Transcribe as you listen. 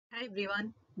Hi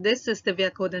everyone, this is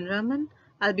Divya Kothandaraman.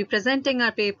 I'll be presenting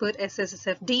our paper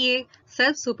SSSFDA,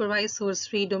 Self-Supervised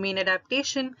Source-Free Domain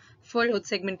Adaptation for Road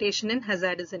Segmentation in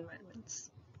Hazardous Environments.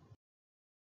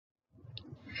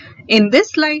 In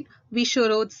this slide, we show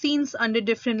road scenes under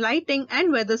different lighting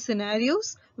and weather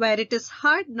scenarios where it is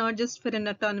hard not just for an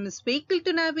autonomous vehicle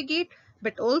to navigate,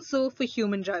 but also for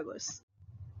human drivers.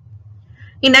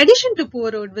 In addition to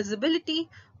poor road visibility,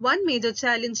 one major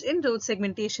challenge in road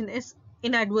segmentation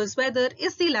in adverse weather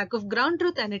is the lack of ground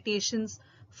truth annotations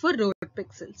for road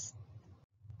pixels.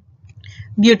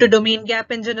 Due to domain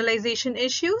gap and generalization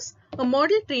issues, a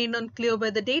model trained on clear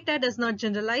weather data does not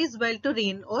generalize well to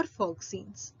rain or fog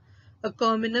scenes. A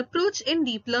common approach in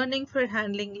deep learning for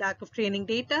handling lack of training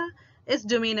data is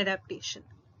domain adaptation.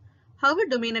 However,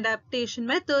 domain adaptation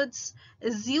methods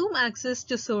assume access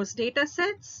to source data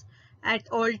sets at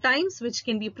all times, which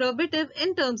can be prohibitive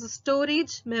in terms of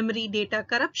storage, memory, data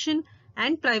corruption,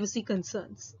 and privacy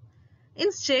concerns.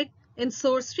 Instead, in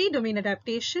source-free domain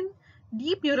adaptation,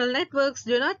 deep neural networks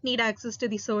do not need access to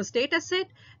the source dataset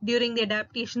during the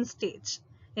adaptation stage.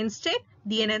 Instead,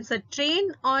 DNNs are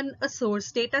trained on a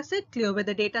source dataset, clear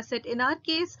weather dataset in our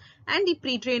case, and the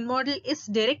pre-trained model is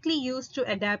directly used to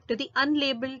adapt to the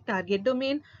unlabeled target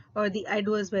domain or the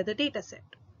adverse weather dataset.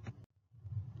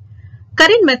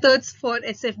 Current methods for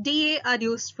SFDA are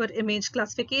used for image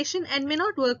classification and may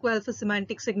not work well for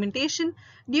semantic segmentation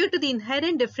due to the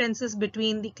inherent differences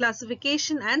between the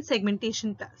classification and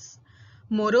segmentation tasks.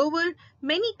 Moreover,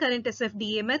 many current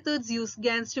SFDA methods use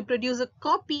GANs to produce a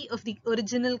copy of the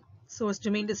original source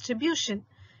domain distribution.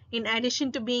 In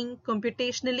addition to being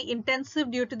computationally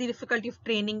intensive due to the difficulty of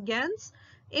training GANs,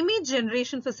 image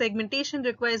generation for segmentation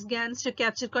requires GANs to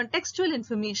capture contextual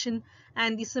information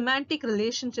and the semantic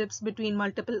relationships between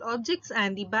multiple objects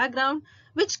and the background,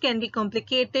 which can be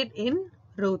complicated in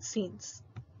road scenes.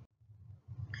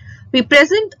 We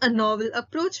present a novel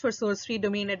approach for source-free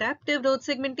domain adaptive road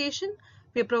segmentation.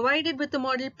 We are provided with a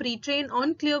model pre-trained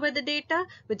on clear weather data,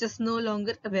 which is no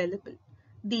longer available.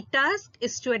 The task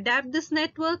is to adapt this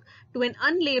network to an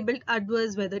unlabeled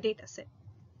adverse weather dataset.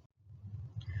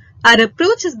 Our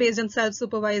approach is based on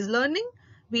self-supervised learning.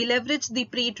 We leverage the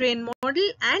pre-trained model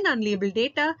and unlabeled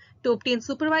data to obtain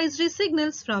supervisory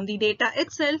signals from the data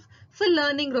itself for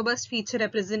learning robust feature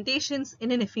representations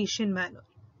in an efficient manner.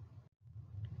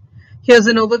 Here's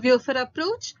an overview of our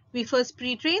approach. We first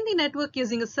pre-train the network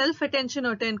using a self-attention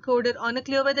autoencoder on a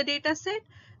clear weather dataset.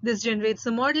 This generates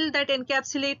a model that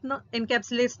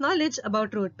encapsulates knowledge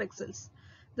about road pixels.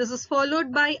 This is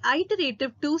followed by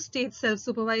iterative two-stage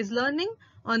self-supervised learning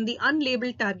on the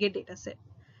unlabeled target dataset.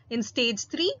 In stage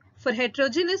 3, for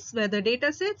heterogeneous weather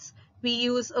datasets, we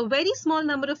use a very small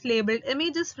number of labeled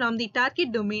images from the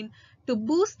target domain to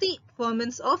boost the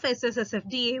performance of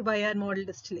SSSFDA via model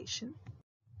distillation.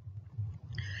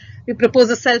 We propose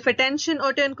a self-attention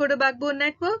autoencoder backbone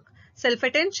network.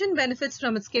 Self-attention benefits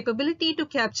from its capability to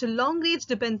capture long-range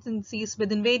dependencies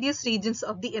within various regions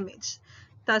of the image.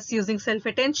 Thus, using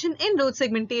self-attention in road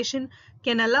segmentation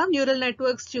can allow neural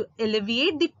networks to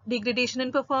alleviate the degradation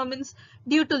in performance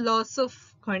due to loss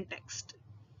of context.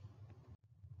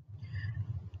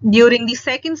 During the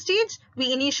second stage,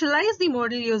 we initialize the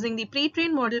model using the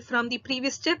pre-trained model from the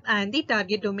previous step and the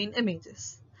target domain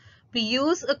images. We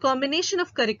use a combination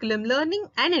of curriculum learning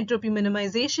and entropy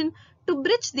minimization to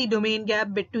bridge the domain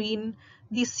gap between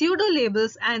the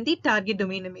pseudo-labels and the target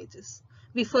domain images.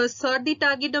 We first sort the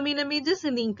target domain images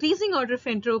in the increasing order of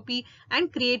entropy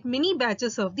and create mini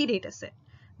batches of the dataset.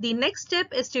 The next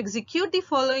step is to execute the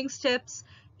following steps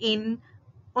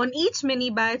on each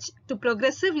mini batch to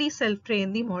progressively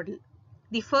self-train the model.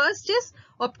 The first is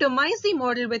optimize the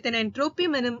model with an entropy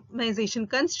minimization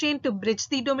constraint to bridge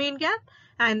the domain gap,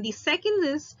 and the second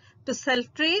is to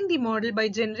self-train the model by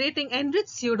generating enriched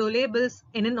pseudo-labels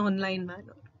in an online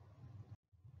manner.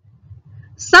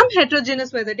 Some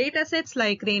heterogeneous weather datasets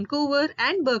like Vancouver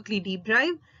and Berkeley Deep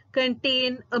Drive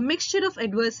contain a mixture of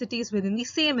adversities within the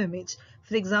same image,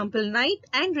 for example, night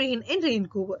and rain in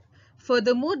Vancouver.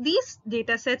 Furthermore, these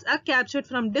datasets are captured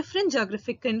from different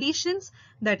geographic conditions,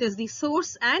 that is, the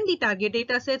source and the target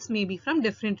datasets may be from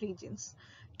different regions.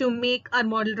 To make our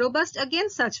model robust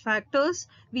against such factors,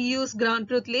 we use ground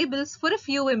truth labels for a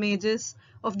few images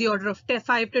of the order of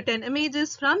 5 to 10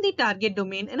 images from the target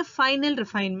domain in a final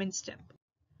refinement step.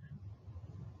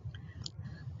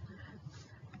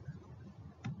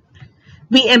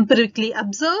 We empirically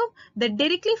observe that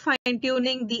directly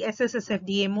fine-tuning the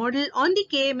SSSFDA model on the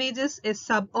K images is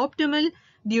suboptimal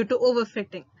due to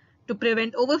overfitting. To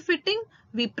prevent overfitting,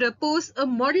 we propose a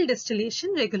model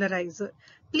distillation regularizer.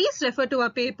 Please refer to our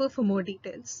paper for more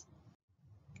details.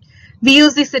 We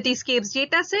use the cityscapes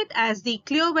dataset as the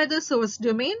clear weather source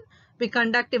domain. We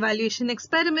conduct evaluation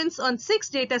experiments on 6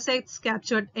 datasets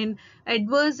captured in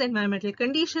adverse environmental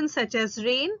conditions such as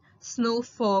rain, snow,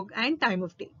 fog, and time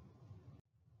of day.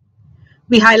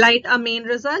 We highlight our main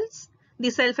results.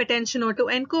 The self-attention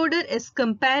autoencoder is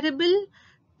comparable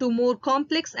to more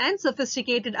complex and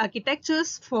sophisticated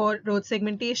architectures for road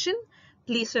segmentation.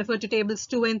 Please refer to tables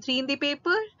 2 and 3 in the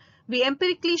paper. We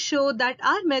empirically show that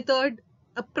our method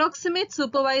approximates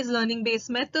supervised learning-based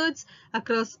methods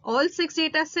across all 6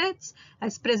 datasets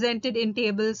as presented in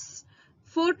tables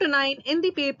 4 to 9 in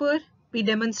the paper. We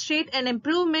demonstrate an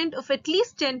improvement of at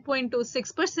least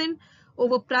 10.26%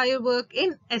 over prior work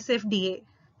in SFDA.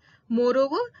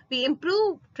 Moreover, we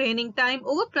improve training time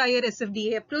over prior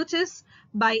SFDA approaches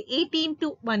by 18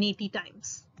 to 180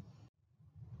 times.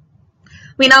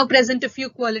 We now present a few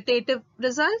qualitative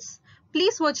results.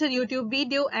 Please watch our YouTube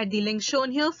video at the link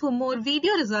shown here for more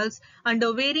video results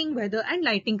under varying weather and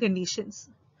lighting conditions.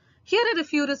 Here are a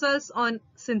few results on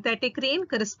synthetic rain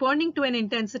corresponding to an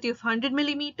intensity of 100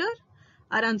 mm.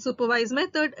 Our unsupervised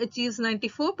method achieves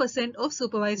 94% of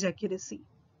supervised accuracy.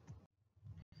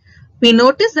 We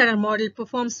notice that our model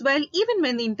performs well even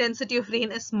when the intensity of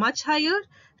rain is much higher,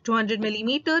 200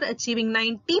 mm, achieving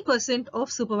 90%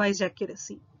 of supervised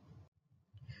accuracy.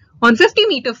 On 50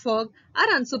 meter fog, our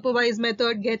unsupervised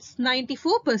method gets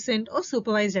 94% of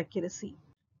supervised accuracy.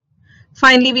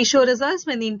 Finally, we show results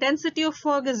when the intensity of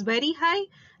fog is very high,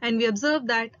 and we observe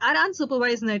that our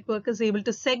unsupervised network is able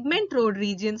to segment road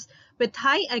regions with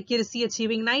high accuracy,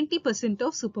 achieving 90%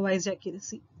 of supervised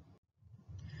accuracy.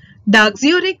 Dark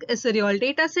Zurich is a real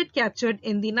dataset captured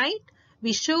in the night.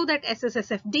 We show that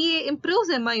SSSFDA improves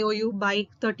MIOU by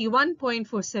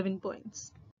 31.47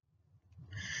 points.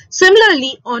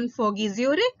 Similarly, on Foggy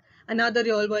Zurich, another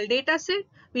real-world dataset,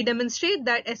 we demonstrate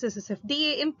that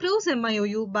SSSFDA improves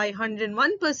MIOU by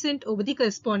 101% over the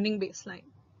corresponding baseline.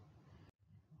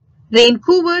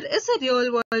 Vancouver is a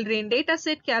real-world rain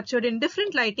dataset captured in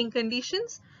different lighting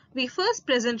conditions. We first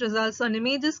present results on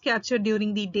images captured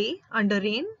during the day under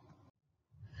rain.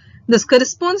 This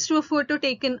corresponds to a photo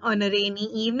taken on a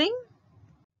rainy evening.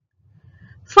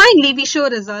 Finally, we show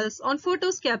results on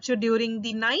photos captured during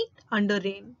the night under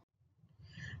rain.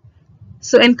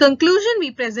 So in conclusion,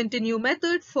 we present a new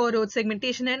method for road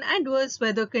segmentation and adverse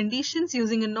weather conditions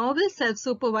using a novel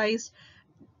self-supervised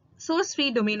source-free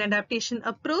domain adaptation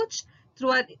approach. Through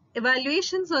our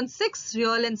evaluations on 6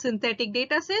 real and synthetic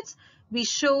datasets, we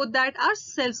show that our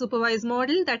self-supervised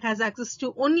model that has access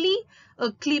to only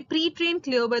a pre-trained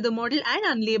clear weather model and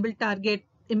unlabeled target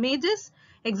images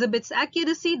exhibits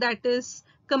accuracy that is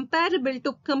comparable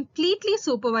to completely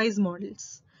supervised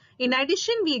models. In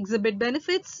addition, we exhibit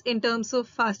benefits in terms of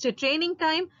faster training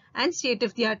time and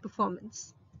state-of-the-art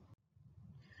performance.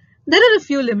 There are a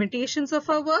few limitations of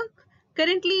our work.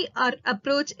 Currently, our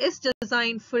approach is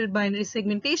designed for binary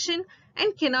segmentation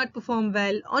and cannot perform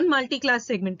well on multi-class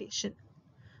segmentation.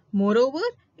 Moreover,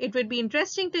 it would be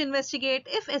interesting to investigate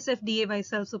if SFDA by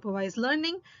self-supervised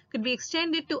learning could be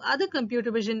extended to other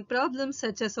computer vision problems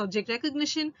such as object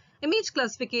recognition, image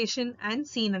classification, and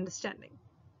scene understanding.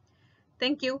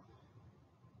 Thank you.